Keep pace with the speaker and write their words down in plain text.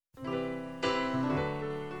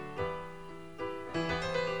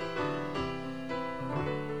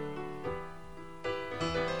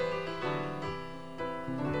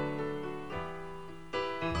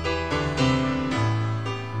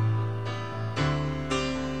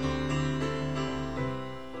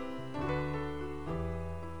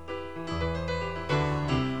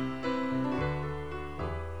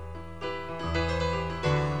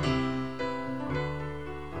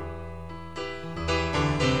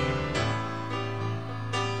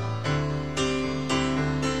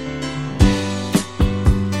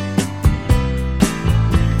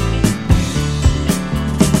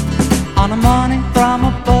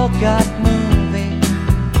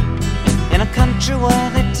country where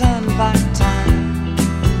they turn back time.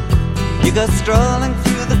 You go strolling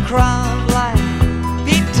through the crowd like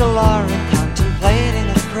Peter Lorre contemplating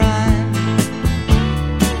a crime.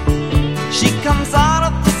 She comes out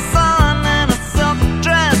of the sun in a silk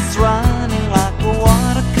dress, running like a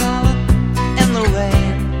watercolor in the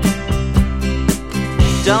rain.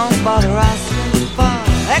 Don't bother asking for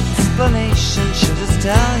explanation, she'll just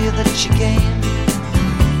tell you that she came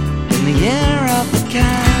in the year of the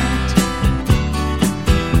cat.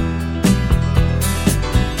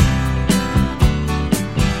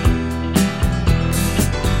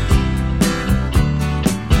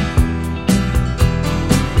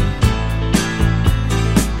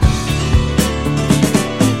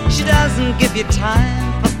 She doesn't give you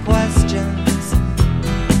time for questions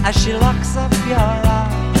as she locks up your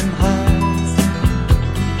arm in hers,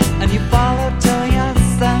 and you follow till your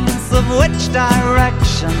sense of which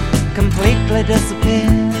direction completely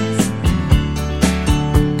disappears.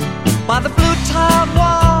 By the blue tiled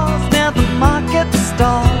walls near the market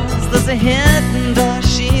stalls, there's a hidden door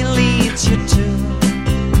she leads you to.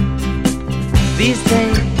 These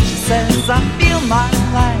days, she says, I feel my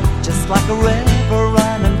life just like a river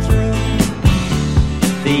running through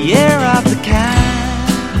the year of the cat.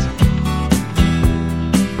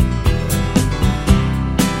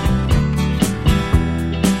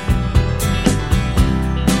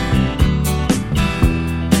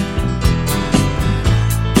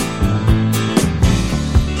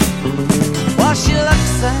 She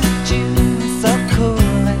looks at you so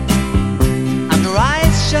coolly, and her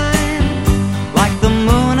eyes shine like the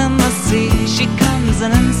moon and the sea. She comes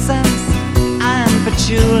in incense and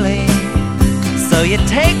patchouli, so you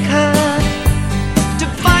take her to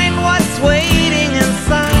find what's waiting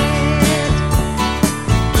inside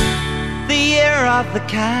the year of the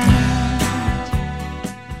cat.